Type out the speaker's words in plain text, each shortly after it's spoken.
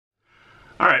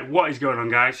Alright, what is going on,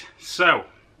 guys? So,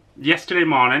 yesterday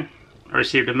morning I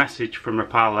received a message from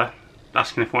Rapala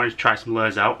asking if I wanted to try some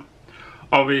lures out.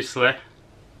 Obviously,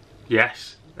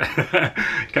 yes.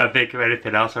 Can't think of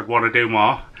anything else I'd want to do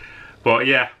more. But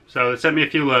yeah, so they sent me a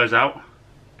few lures out,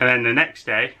 and then the next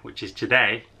day, which is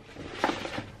today,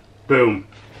 boom,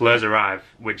 lures arrive,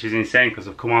 which is insane because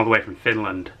I've come all the way from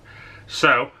Finland.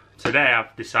 So, today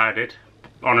I've decided,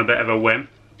 on a bit of a whim,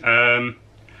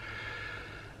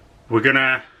 we're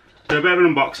gonna do a bit of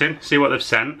an unboxing, see what they've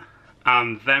sent,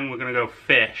 and then we're gonna go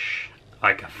fish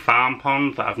like a farm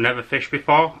pond that I've never fished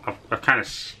before. I've kind of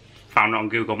found it on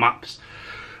Google Maps.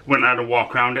 Went and had a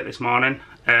walk around it this morning,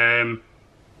 and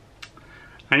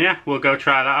yeah, we'll go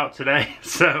try that out today.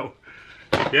 So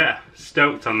yeah,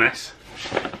 stoked on this.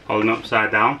 Holding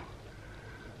upside down.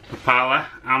 Rapala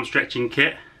arm stretching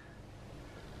kit.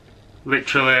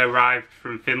 Literally arrived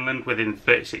from Finland within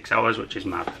 36 hours, which is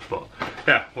mad. But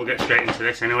yeah, we'll get straight into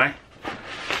this anyway.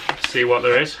 See what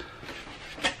there is.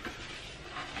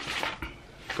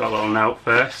 Got a little note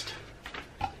first.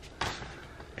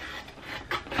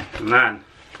 And then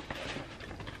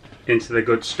into the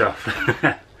good stuff.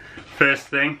 First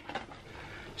thing,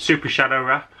 super shadow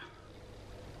wrap.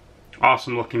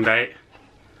 Awesome looking bait.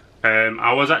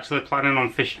 I was actually planning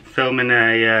on filming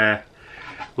a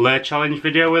lure challenge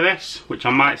video with this, which I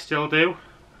might still do,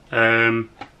 but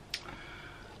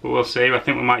we'll see. I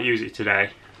think we might use it today,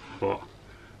 but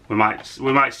we might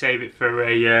save it for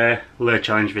a lure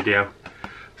challenge video.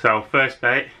 So first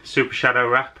bait, super shadow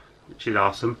wrap, which is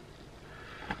awesome.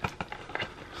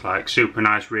 It's like super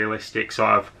nice, realistic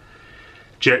sort of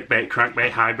jerkbait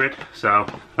crankbait hybrid, so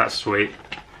that's sweet.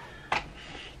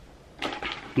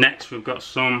 Next we've got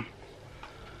some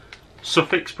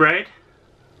Suffix braid,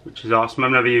 which is awesome.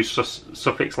 I've never used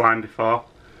Suffix line before,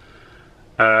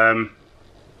 but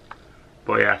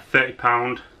yeah,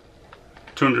 £30,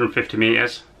 250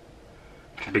 metres.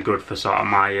 Could be good for sort of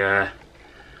my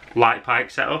light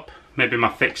pike setup, maybe my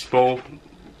fixed spool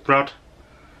rod.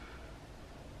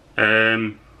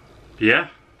 Yeah,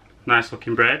 nice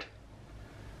looking braid.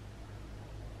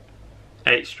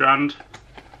 8 strand.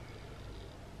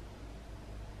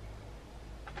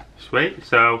 Sweet.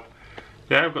 So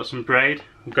yeah, I've got some braid.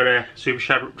 We've got a super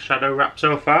shadow wrap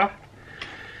so far.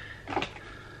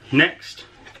 Next,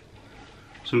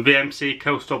 some VMC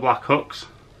coastal black hooks,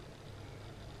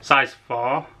 size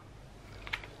 4.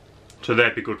 So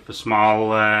they'd be good for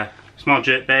small small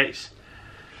jerk baits.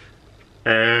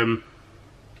 But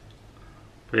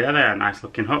yeah, they are nice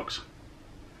looking hooks.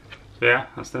 So yeah,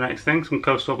 that's the next thing, some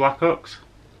coastal black hooks.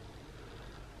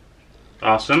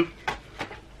 Awesome.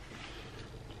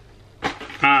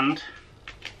 And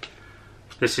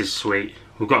this is sweet.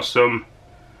 We've got some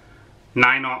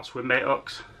 9/0 swim bait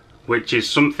hooks, which is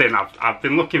something I've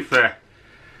been looking for,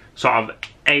 sort of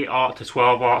 8/0 to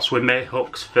 12/0 swim bait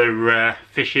hooks for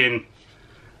fishing,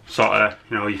 sort of,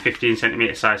 you know, your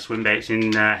 15cm size swim baits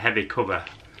in heavy cover.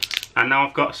 And now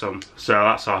I've got some, so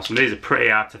that's awesome. These are pretty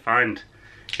hard to find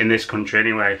in this country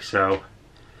anyway, so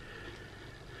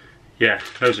yeah,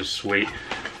 those are sweet.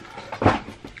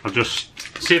 I'll just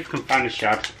see if I can find a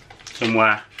shad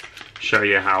somewhere, show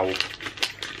you how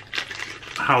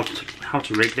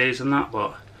to rig these and that.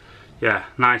 But yeah,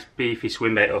 nice beefy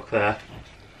swim bait hook there.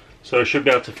 So I should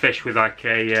be able to fish with like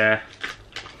a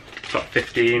sort of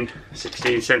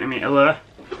 15-16cm lure,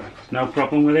 no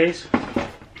problem with these.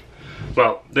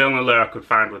 Well, the only lure I could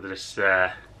find was this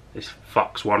this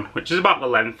fox one, which is about the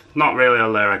length. Not really a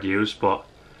lure I'd use, but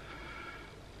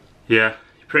yeah,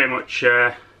 you pretty much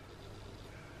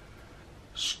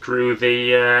screw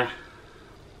the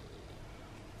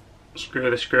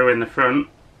screw in the front,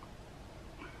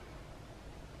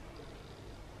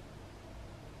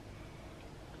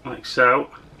 like so,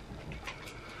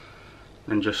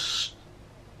 and just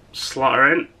slot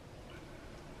her in.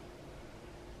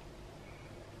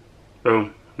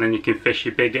 Boom. And then you can fish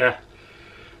your bigger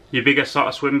sort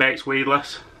of swim baits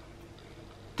weedless.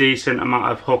 Decent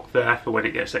amount of hook there for when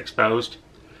it gets exposed,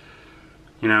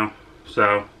 you know.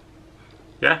 So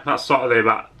yeah, that's sort of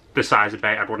about the size of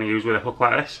bait I'd want to use with a hook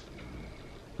like this.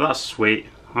 But that's sweet.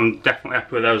 I'm definitely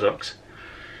happy with those hooks.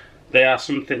 They are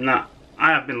something that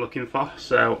I have been looking for,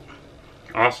 so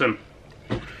awesome.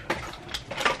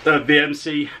 The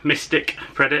VMC Mystic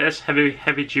Predators,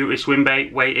 heavy duty swim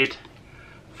bait, weighted,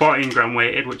 14 gram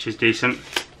weighted, which is decent.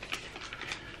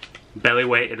 Belly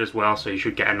weighted as well, so you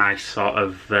should get a nice sort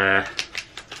of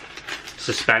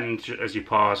suspend as you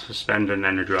pause, suspend and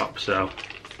then a drop, so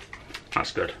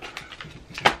that's good.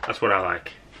 That's what I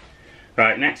like.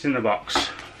 Right, next in the box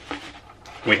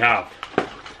we have,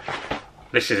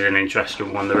 this is an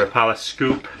interesting one, the Rapala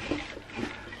Scoop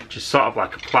which is sort of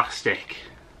like a plastic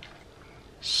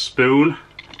spoon,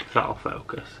 if that'll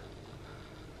focus.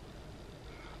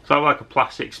 Sort of like a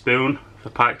plastic spoon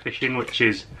for pike fishing, which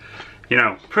is, you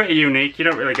know, pretty unique. You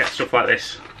don't really get stuff like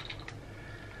this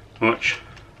much.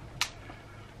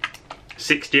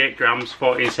 68 grams,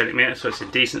 14 centimeters, so it's a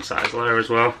decent size lure as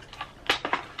well.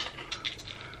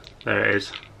 There it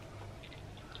is.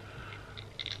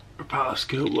 Rapala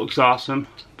scoop looks awesome.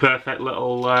 Perfect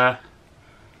little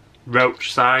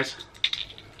roach size.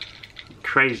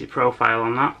 Crazy profile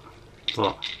on that,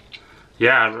 but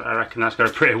yeah, I reckon that's got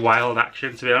a pretty wild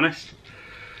action, to be honest.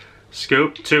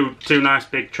 Scoop, two nice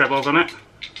big trebles on it.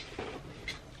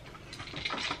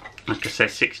 Like I say,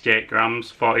 68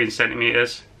 grams, 14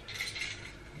 centimeters.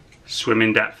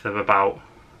 Swimming depth of about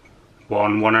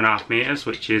 1.5 meters,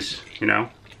 which is, you know,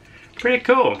 pretty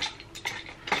cool.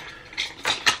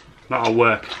 That'll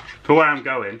work for where I'm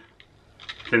going.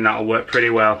 I think that'll work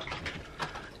pretty well.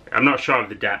 I'm not sure of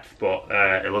the depth, but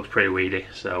it looks pretty weedy,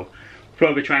 so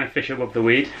probably trying to fish above the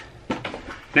weed.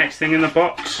 Next thing in the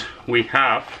box, we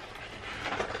have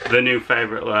the new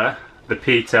favourite lure, the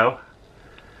Pito.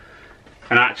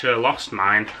 And actually I lost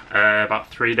mine about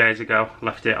 3 days ago.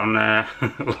 Left it on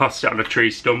lost it on a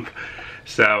tree stump.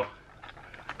 So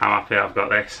I'm happy I've got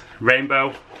this.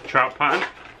 Rainbow trout pattern.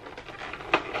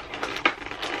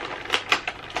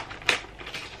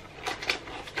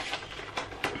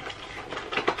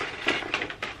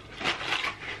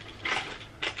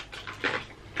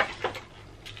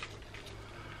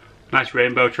 Nice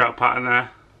rainbow trout pattern there.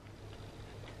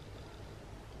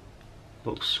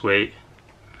 Looks sweet.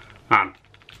 Man,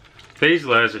 these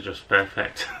lures are just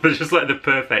perfect. They're just like the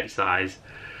perfect size.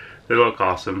 They look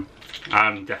awesome.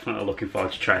 I'm definitely looking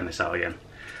forward to trying this out again.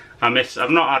 I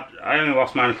only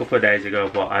lost mine a couple of days ago,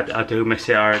 but I do miss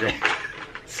it already.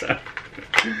 So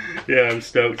yeah, I'm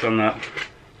stoked on that.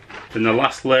 Then the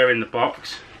last lure in the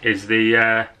box is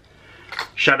the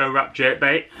Shadow Wrap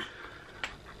jerkbait.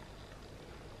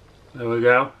 There we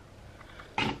go.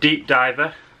 Deep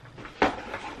diver.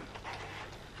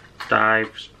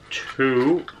 Dives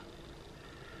to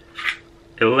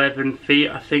 11 feet,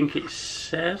 I think it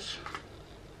says.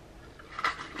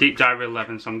 Deep diver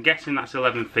 11, so I'm guessing that's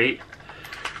 11 feet.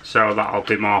 So that'll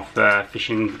be more for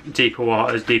fishing deeper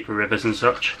waters, deeper rivers and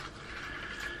such.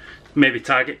 Maybe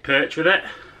target perch with it,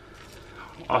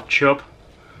 or chub,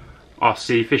 or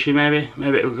sea fishing maybe.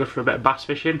 Maybe it'll go for a bit of bass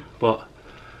fishing, but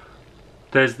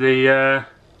there's the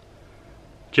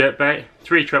jerkbait,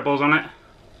 3 trebles on it.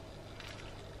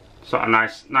 Sort of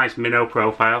nice minnow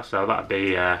profile, so that'd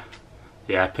be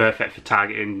yeah, perfect for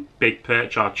targeting big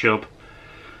perch or chub,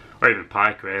 or even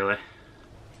pike really.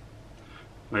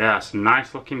 But yeah, it's a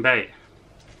nice looking bait.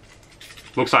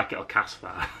 Looks like it'll cast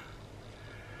far.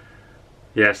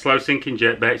 Yeah, slow sinking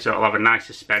jerkbait, so it'll have a nice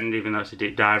suspend, even though it's a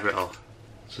deep diver, it'll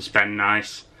suspend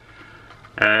nice.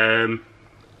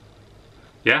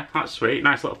 Yeah, that's sweet.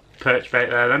 Nice little perch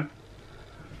bait there then.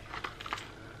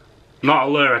 Not a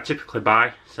lure I typically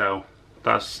buy, so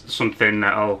that's something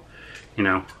that'll, you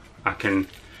know, I can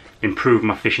improve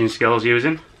my fishing skills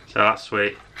using. So that's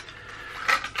sweet.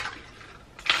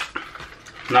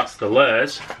 And that's the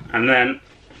lures, and then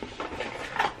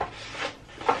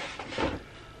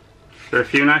there are a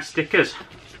few nice stickers.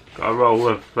 Got a roll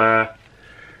of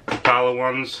Rapala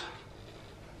ones,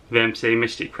 VMC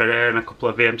Mystic Predator, and a couple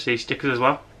of VMC stickers as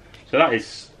well. So that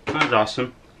is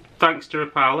awesome. Thanks to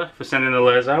Rapala for sending the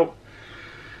lures out.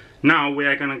 Now we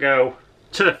are going to go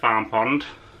to the farm pond,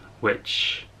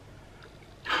 which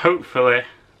hopefully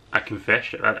I can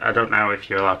fish. I don't know if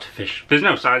you're allowed to fish. There's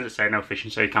no signs that say no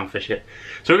fishing, so you can fish it.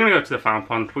 So we're going to go to the farm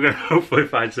pond. We're going to hopefully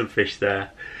find some fish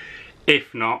there.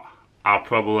 If not, I'll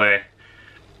probably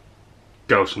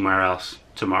go somewhere else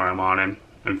tomorrow morning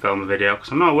and film a video, because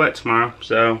I'm not at work tomorrow.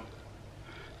 So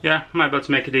yeah, I might be able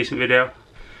to make a decent video.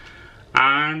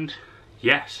 And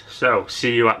yes, so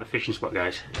see you at the fishing spot,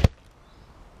 guys.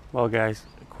 Well guys,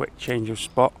 a quick change of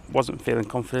spot. Wasn't feeling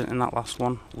confident in that last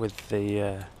one with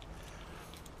the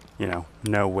you know,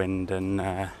 no wind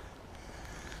and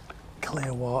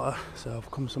clear water, so I've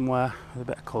come somewhere with a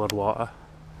bit of coloured water.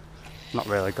 Not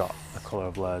really got the colour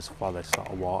of lures for this sort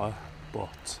of water,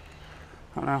 but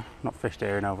I don't know, not fished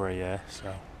here in over a year,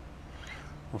 so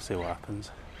we'll see what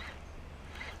happens.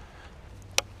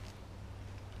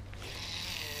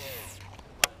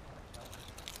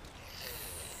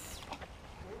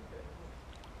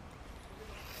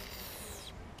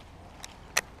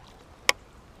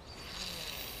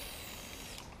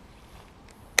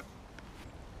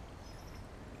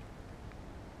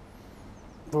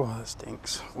 Oh, that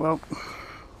stinks. Well,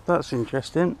 that's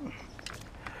interesting.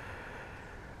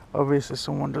 Obviously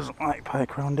someone doesn't like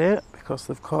pike around here, because because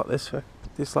they've caught this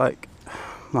like,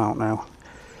 I don't know,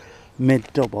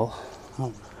 mid-double.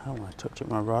 Oh, I don't want to touch it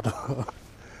with my rod.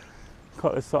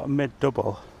 Caught this sort of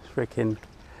mid-double. Freaking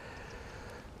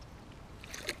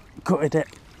gutted it,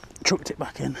 chucked it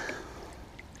back in.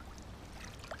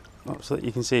 Oh, so that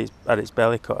you can see it's had its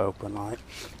belly cut open, like.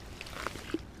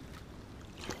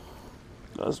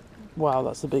 Wow,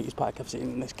 that's the biggest pike I've seen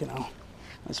in this canal.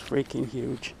 That's freaking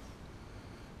huge.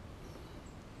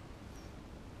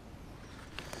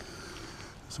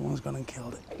 Someone's gone and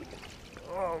killed it.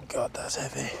 Oh god, that's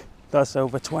heavy. That's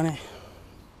over 20. I'd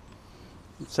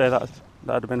say that'd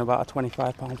have been about a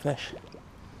 25-pound fish.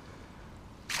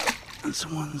 And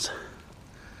someone's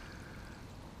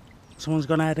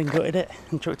gone ahead and gutted it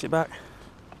and chucked it back.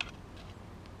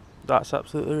 That's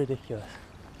absolutely ridiculous.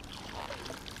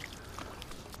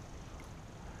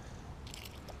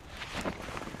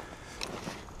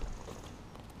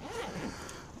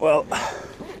 Well,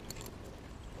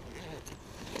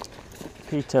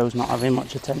 Pito's not having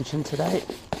much attention today.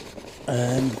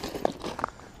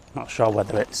 Not sure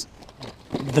whether it's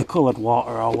the coloured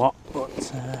water or what,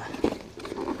 but a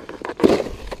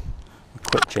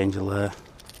quick change of lure.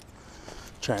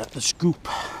 Try out the scoop.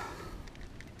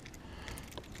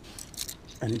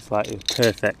 And it's like a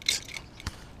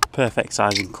perfect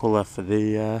size and colour for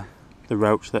the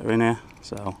roach that are in here.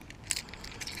 So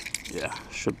yeah,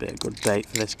 should be a good bait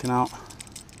for this canal.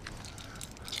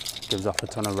 Gives off a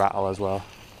ton of rattle as well.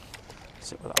 Let's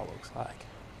see what that looks like.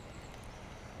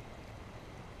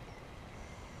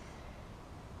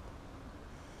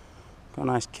 Got a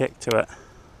nice kick to it.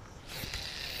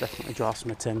 Definitely draw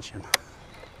some attention.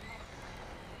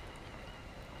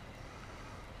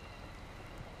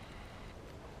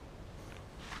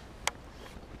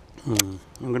 I'm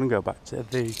going to go back to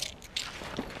the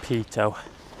Pito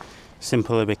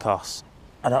simply because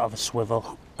I don't have a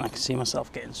swivel. I can see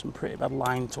myself getting some pretty bad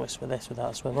line twists with this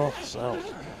without a swivel, so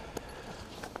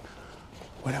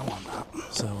we don't want that.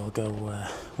 So we'll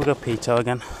go Pito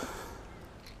again.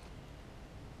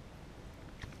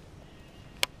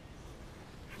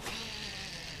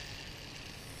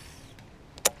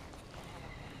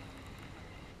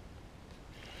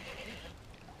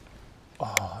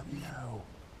 Oh no!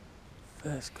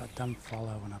 First goddamn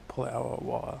follow when I pull it out of the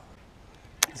water.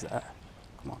 Is there?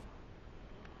 Come on.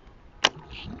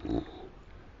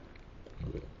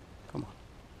 Come on.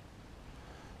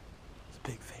 It's a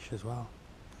big fish as well.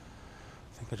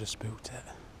 I think I just spooked it.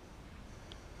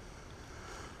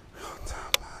 Oh,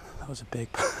 damn, man. That was a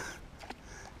big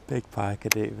pike. I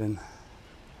didn't even...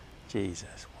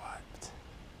 Jesus, wiped.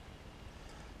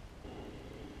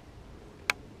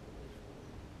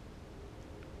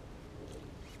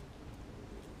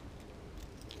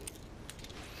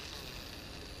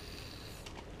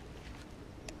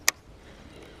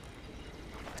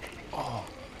 Oh,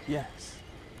 yes.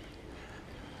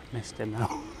 Missed him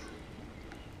now.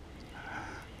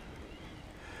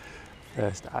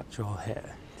 First actual hit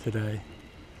today.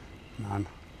 Man.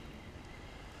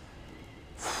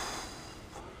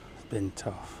 It's been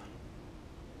tough.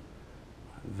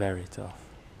 Very tough.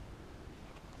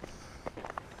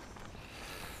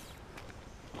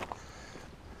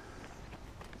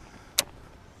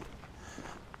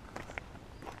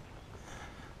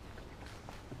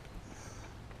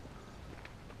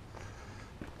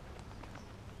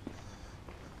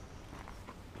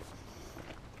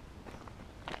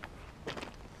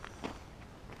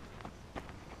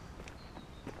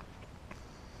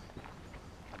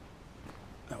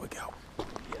 There we go.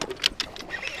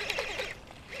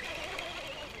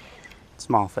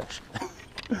 Small fish.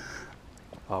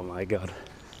 Oh my god.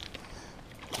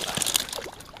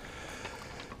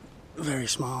 Very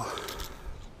small.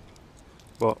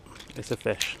 But it's a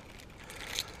fish.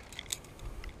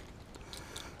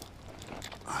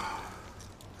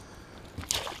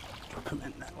 Drop him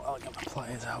in there while I get my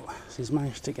pliers out. So he's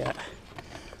managed to get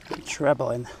a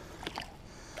treble in.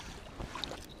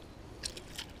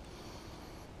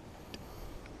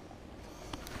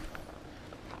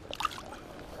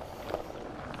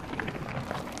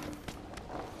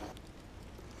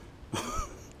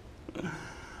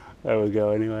 There we go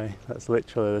anyway, that's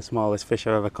literally the smallest fish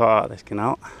I've ever caught out of this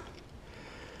canal.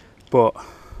 But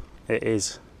it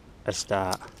is a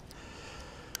start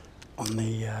on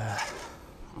the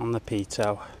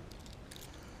Pito.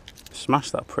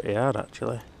 Smashed that pretty hard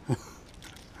actually.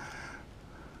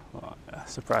 Well,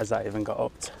 surprised that even got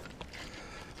upped.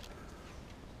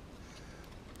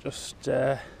 Just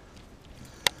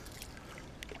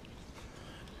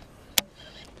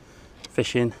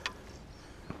fishing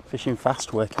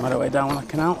fast, working my way down the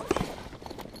canal.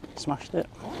 Smashed it.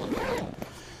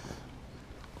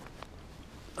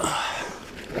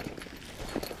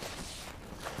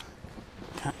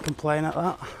 Can't complain at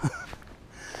that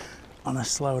on a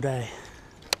slow day.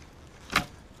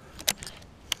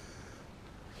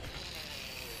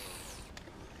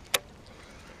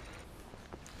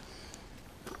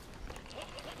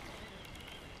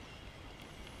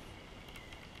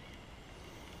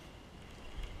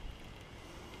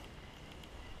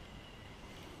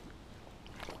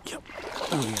 Yep,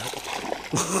 there we go.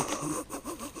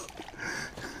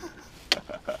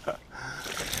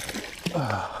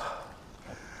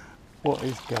 What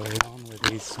is going on with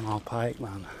these small pike,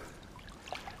 man?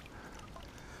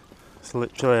 It's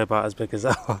literally about as big as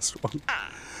that last one.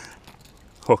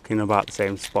 Hooking about the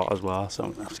same spot as well, so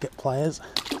I'm gonna have to get pliers.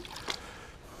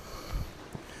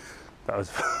 That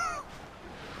was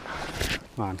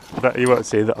man, I bet you won't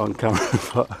see that on camera,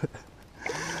 but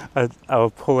I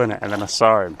was pulling it and then I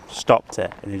saw him, stopped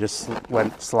it, and he just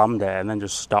slammed it and then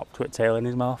just stopped with tail in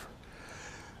his mouth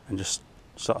and just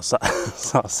sort of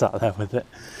sat there with it,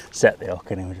 set the hook,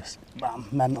 and he was just bam,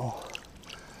 mental.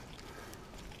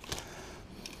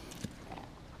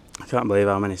 I can't believe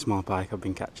how many small pike I've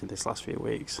been catching this last few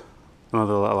weeks.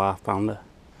 Another little half pounder.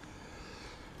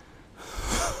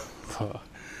 But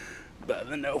better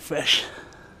than no fish.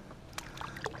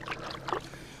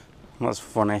 That's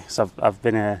funny, so I've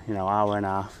been here, you know, hour and a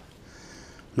half,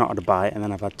 not had a bite, and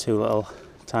then I've had two little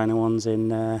tiny ones in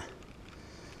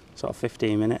sort of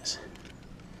 15 minutes.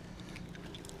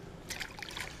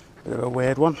 Bit of a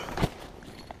weird one.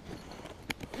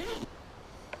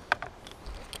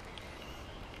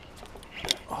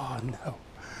 Oh no,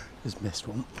 just missed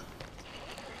one.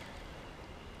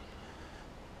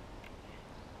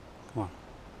 Come on.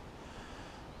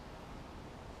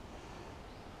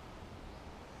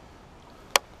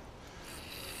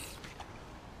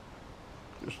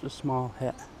 Just a small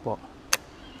hit, but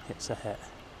it's a hit.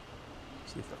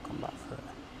 See if they'll come back for it.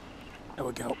 There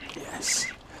we go, yes.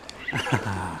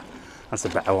 That's a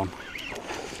better one.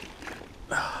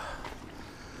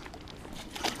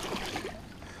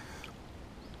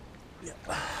 Yep.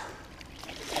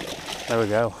 There we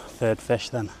go, third fish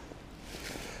then.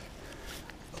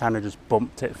 Kind of just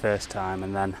bumped it first time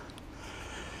and then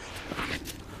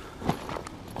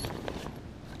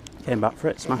came back for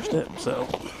it, smashed it, so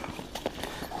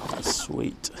that's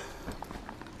sweet.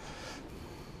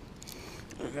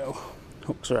 There we go,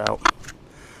 hooks are out.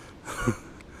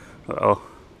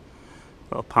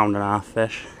 little pound and a half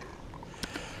fish,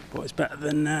 but it's better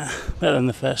than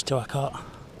the first two I caught.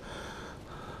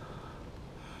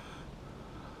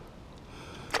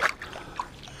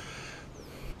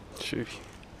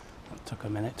 That took a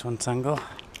minute to untangle,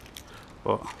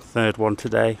 but third one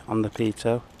today on the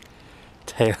Pito.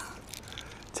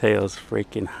 Tail's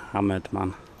freaking hammered,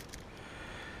 man.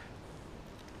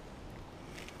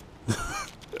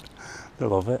 I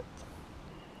love it.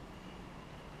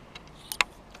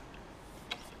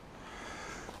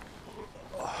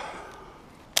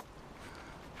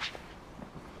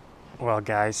 Well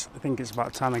guys, I think it's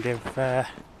about time I give the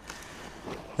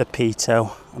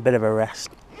Pito a bit of a rest.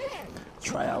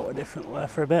 Try out a different lure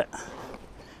for a bit.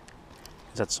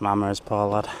 He's had some hammers, poor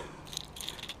lad.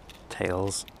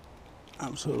 Tail's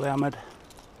absolutely hammered.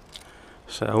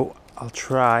 So I'll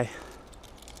try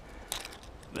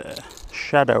the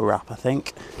shadow wrap, I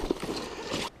think.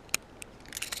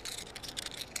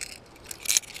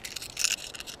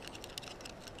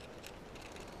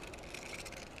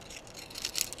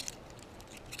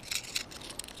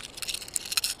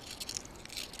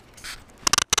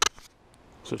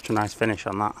 Such a nice finish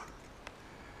on that.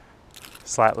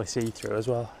 Slightly see-through as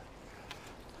well.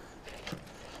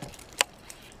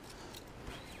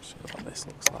 See what this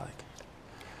looks like.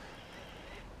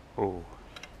 Oh,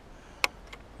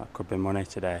 that could be money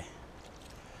today.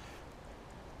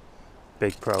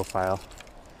 Big profile.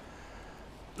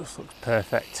 Just looks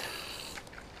perfect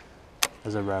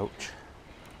as a roach.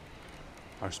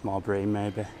 Or a small bream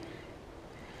maybe.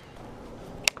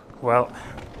 Well,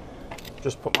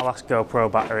 just put my last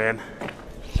GoPro battery in,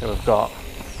 so we've got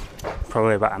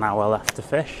probably about an hour left to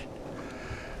fish.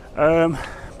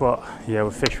 But yeah,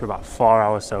 we've fished for about 4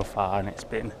 hours so far, and it's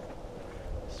been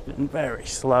very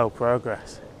slow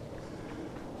progress.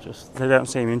 Just they don't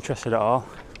seem interested at all.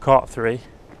 Caught 3,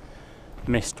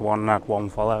 missed 1, and had 1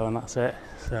 follow, and that's it.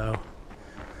 So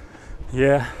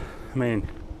yeah, I mean,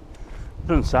 it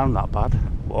doesn't sound that bad,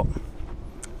 but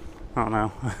I don't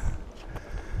know. I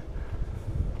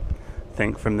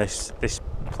think from this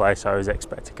place I was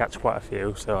expecting to catch quite a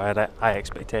few, so I had high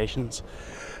expectations,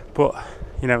 but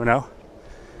you never know,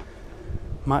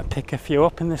 might pick a few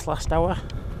up in this last hour.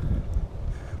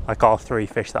 Like all 3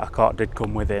 fish that I caught did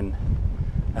come within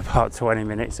about 20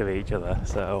 minutes of each other,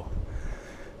 so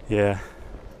yeah,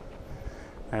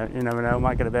 You never know,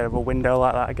 might get a bit of a window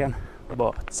like that again.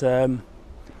 But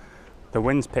the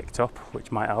wind's picked up,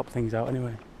 which might help things out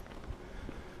anyway.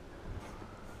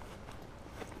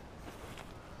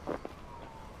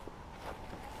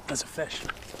 There's a fish.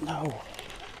 No.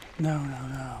 No, no,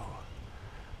 no.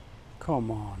 Come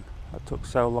on. That took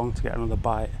so long to get another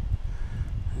bite.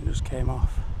 It just came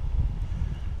off.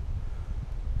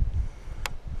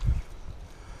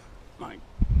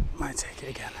 Might take it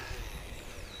again.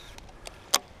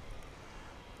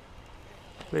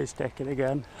 Please take it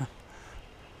again.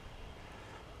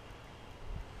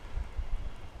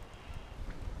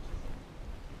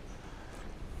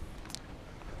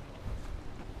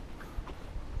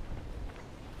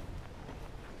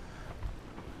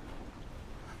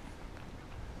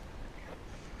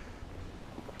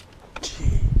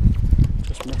 Gee,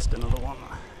 just missed another one.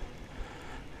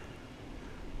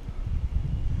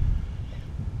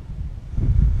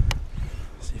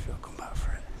 See if he'll come back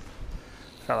for it.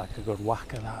 Felt like a good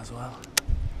whack of that as well.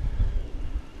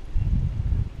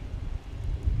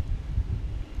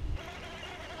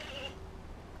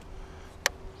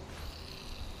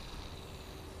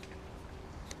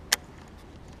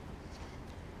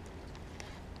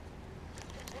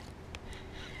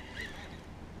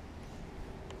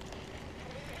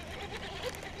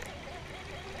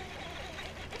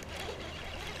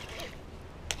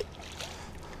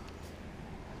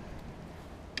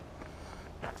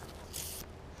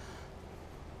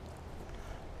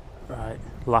 Right,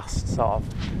 last sort of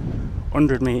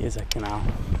 100 metres of canal.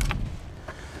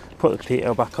 Put the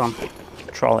PO back on,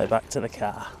 troll it back to the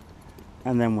car,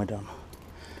 and then we're done.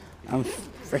 I'm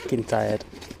freaking tired.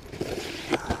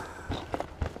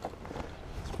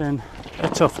 It's been a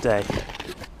tough day,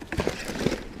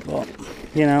 but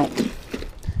you know,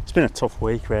 it's been a tough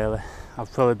week really.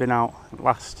 I've probably been out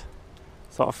last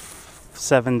sort of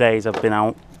 7 days. I've been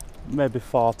out maybe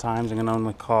 4 times and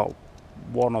only caught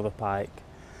one other pike.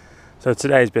 So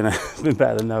today's been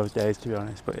better than those days, to be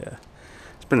honest. But yeah,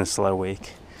 it's been a slow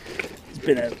week. It's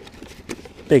been a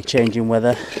big change in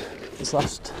weather this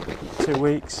last 2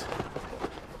 weeks,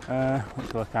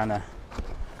 which will kind of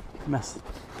mess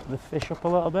the fish up a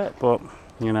little bit. But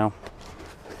you know,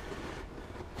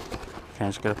 kind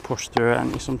of just got to push through it,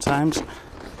 haven't you? Sometimes.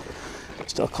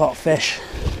 Still caught fish.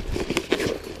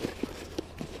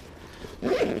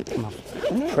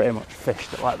 I've pretty much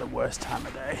fished at like the worst time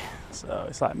of day. So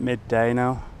it's like midday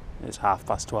now. It's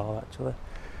 12:30 actually.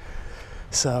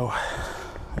 So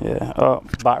yeah. Oh,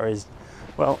 batteries.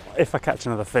 Well, if I catch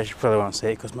another fish, you probably won't see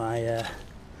it because my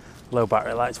low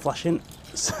battery light's flashing.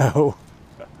 So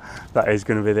that is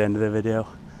going to be the end of the video.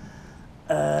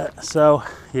 So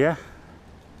yeah,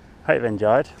 hope you've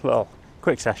enjoyed. Little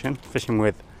quick session fishing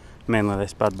with mainly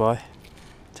this bad boy.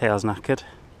 Tail's knackered,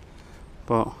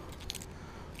 but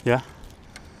yeah.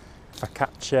 If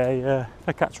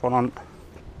I catch one on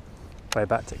way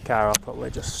back to the car, I'll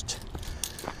probably just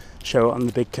show it on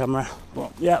the big camera.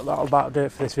 But yeah, that'll about do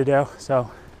it for this video. So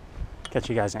catch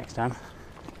you guys next time.